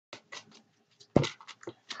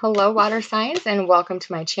Hello water signs and welcome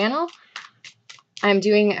to my channel. I'm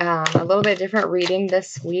doing a little bit different reading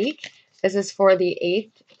this week. This is for the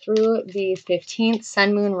 8th through the 15th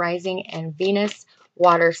Sun, Moon, Rising, and Venus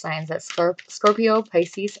water signs. That's Scorpio,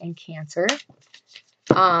 Pisces, and Cancer.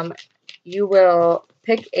 You will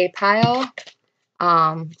pick a pile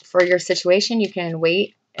for your situation. You can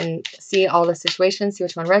wait and see all the situations, see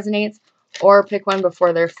which one resonates, or pick one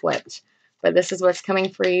before they're flipped. But this is what's coming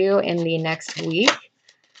for you in the next week.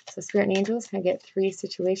 So Spirit and Angels, can I get 3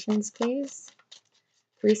 situations, please?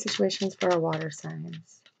 3 situations for our water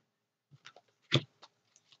signs.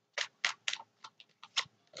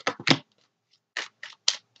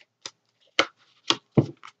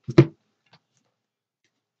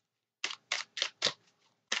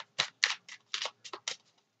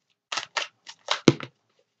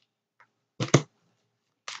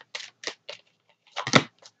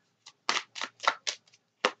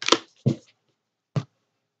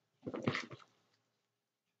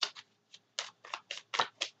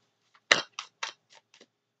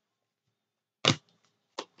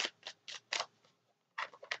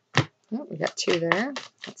 Oh, we got 2 there.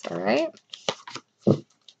 That's all right.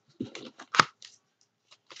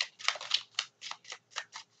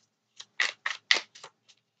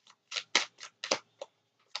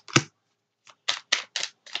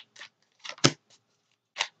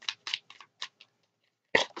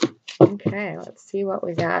 Okay, let's see what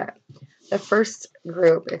we got. The first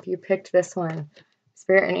group, if you picked this one,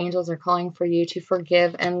 Spirit and Angels are calling for you to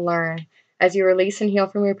forgive and learn. As you release and heal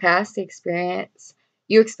from your past,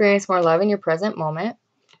 you experience more love in your present moment.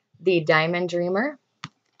 The Diamond Dreamer,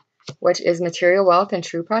 which is material wealth and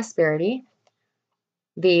true prosperity.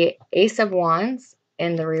 The Ace of Wands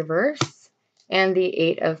in the reverse, and the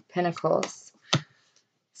 8 of Pentacles.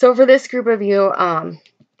 So for this group of you,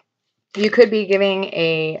 you could be giving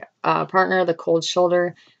a partner the cold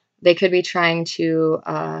shoulder. They could be trying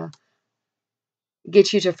to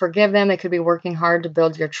get you to forgive them. They could be working hard to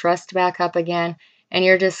build your trust back up again, and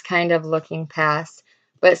you're just kind of looking past.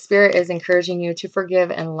 But Spirit is encouraging you to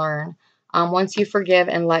forgive and learn. Once you forgive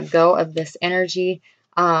and let go of this energy,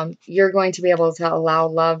 you're going to be able to allow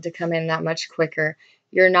love to come in that much quicker.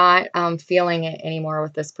 You're not feeling it anymore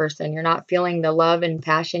with this person. You're not feeling the love and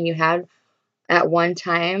passion you had at one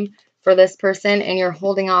time for this person, and you're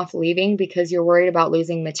holding off leaving because you're worried about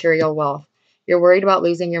losing material wealth. You're worried about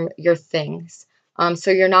losing your things.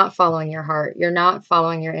 So you're not following your heart. You're not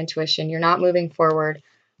following your intuition. You're not moving forward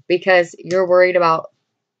because you're worried about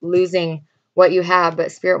losing what you have.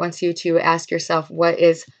 But Spirit wants you to ask yourself, what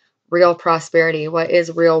is real prosperity? What is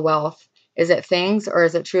real wealth? Is it things, or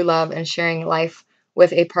is it true love and sharing life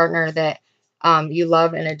with a partner that you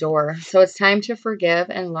love and adore? So it's time to forgive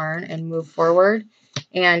and learn and move forward,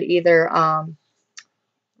 and either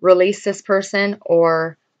release this person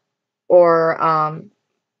or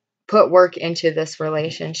put work into this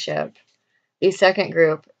relationship. The second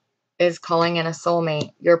group is calling in a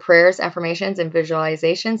soulmate. Your prayers, affirmations, and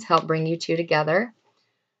visualizations help bring you two together.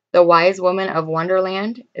 The Wise Woman of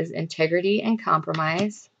Wonderland is integrity and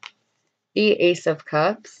compromise. The Ace of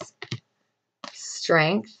Cups,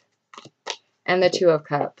 strength, and the 2 of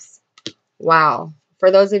Cups. Wow. For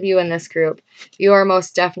those of you in this group, you are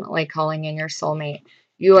most definitely calling in your soulmate.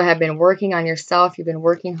 You have been working on yourself. You've been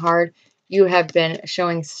working hard. You have been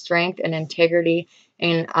showing strength and integrity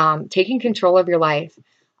and taking control of your life.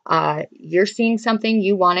 You're seeing something,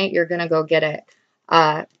 you want it, you're going to go get it.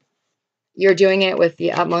 You're doing it with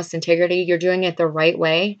the utmost integrity. You're doing it the right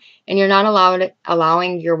way, and you're not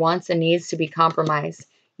allowing your wants and needs to be compromised.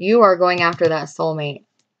 You are going after that soulmate,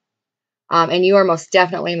 and you are most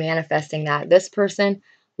definitely manifesting that. This person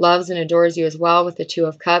loves and adores you as well with the 2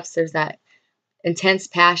 of Cups. There's that intense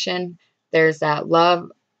passion. There's that love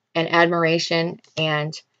and admiration,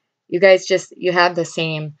 and you guys you have the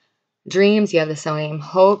same dreams. You have the same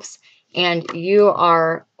hopes, and you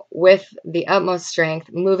are with the utmost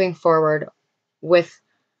strength moving forward with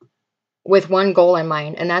one goal in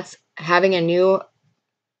mind, and that's having a new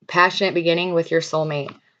passionate beginning with your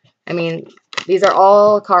soulmate. I mean, these are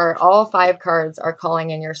all 5 cards are calling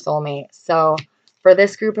in your soulmate. So for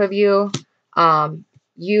this group of you,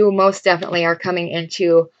 you most definitely are coming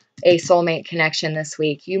into a soulmate connection this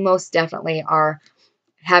week. You most definitely are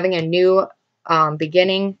having a new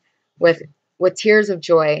beginning with tears of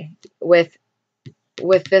joy with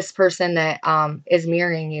this person that is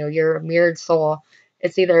mirroring you, your mirrored soul.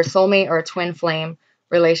 It's either a soulmate or a twin flame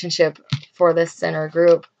relationship for this center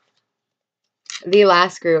group. The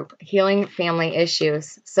last group, healing family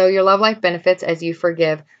issues. So your love life benefits as you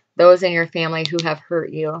forgive those in your family who have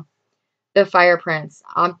hurt you. The Fire Prince,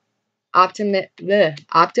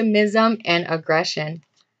 optimism and aggression.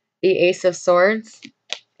 the Ace of Swords,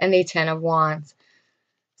 and the Ten of Wands.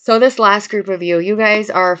 So this last group of you guys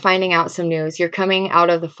are finding out some news. You're coming out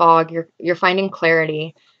of the fog. You're finding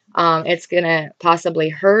clarity. It's going to possibly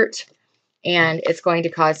hurt, and it's going to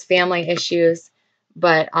cause family issues,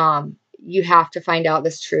 but you have to find out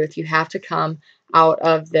this truth. You have to come out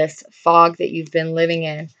of this fog that you've been living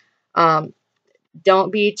in.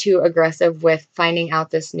 Don't be too aggressive with finding out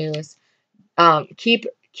this news. Keep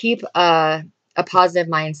a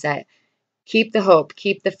positive mindset. Keep the hope,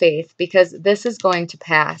 keep the faith, because this is going to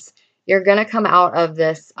pass. You're going to come out of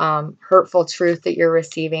this hurtful truth that you're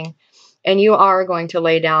receiving, and you are going to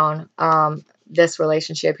lay down this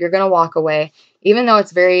relationship. You're going to walk away, even though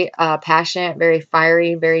it's very passionate, very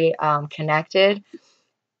fiery, very connected.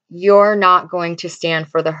 You're not going to stand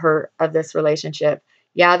for the hurt of this relationship.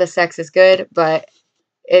 Yeah, the sex is good, but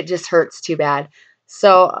it just hurts too bad.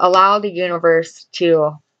 So allow the universe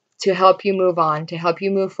to help you move on, to help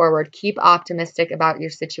you move forward. Keep optimistic about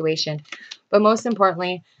your situation. But most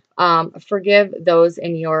importantly, forgive those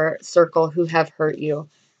in your circle who have hurt you.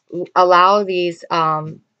 Allow these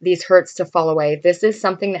hurts to fall away. This is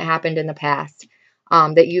something that happened in the past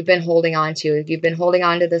that you've been holding on to. You've been holding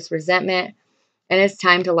on to this resentment, and it's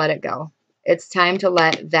time to let it go. It's time to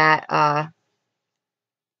let that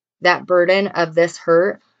burden of this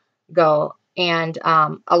hurt go, and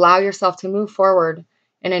allow yourself to move forward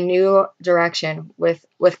in a new direction with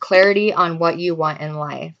clarity on what you want in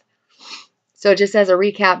life. So just as a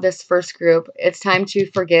recap, this first group, it's time to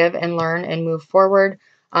forgive and learn and move forward.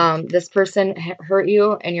 This person hurt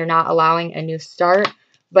you and you're not allowing a new start,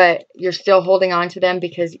 but you're still holding on to them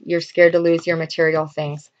because you're scared to lose your material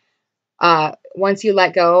things. Once you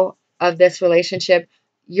let go of this relationship,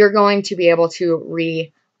 you're going to be able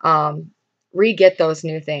to re-get those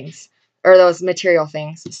new things or those material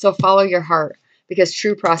things. So follow your heart, because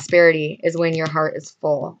true prosperity is when your heart is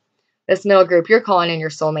full. This middle group, you're calling in your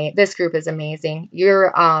soulmate. This group is amazing.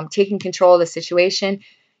 You're taking control of the situation.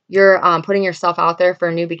 You're putting yourself out there for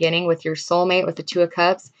a new beginning with your soulmate, with the Two of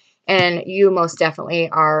Cups. And you most definitely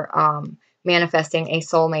are manifesting a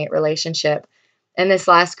soulmate relationship. In this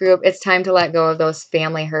last group, it's time to let go of those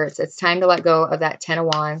family hurts. It's time to let go of that Ten of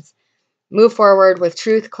Wands. Move forward with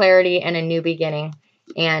truth, clarity, and a new beginning.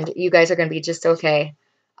 And you guys are going to be just okay.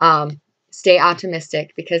 Stay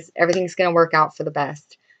optimistic, because everything's going to work out for the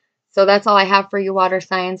best. So that's all I have for you, water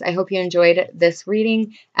signs. I hope you enjoyed this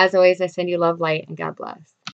reading. As always, I send you love, light, and God bless.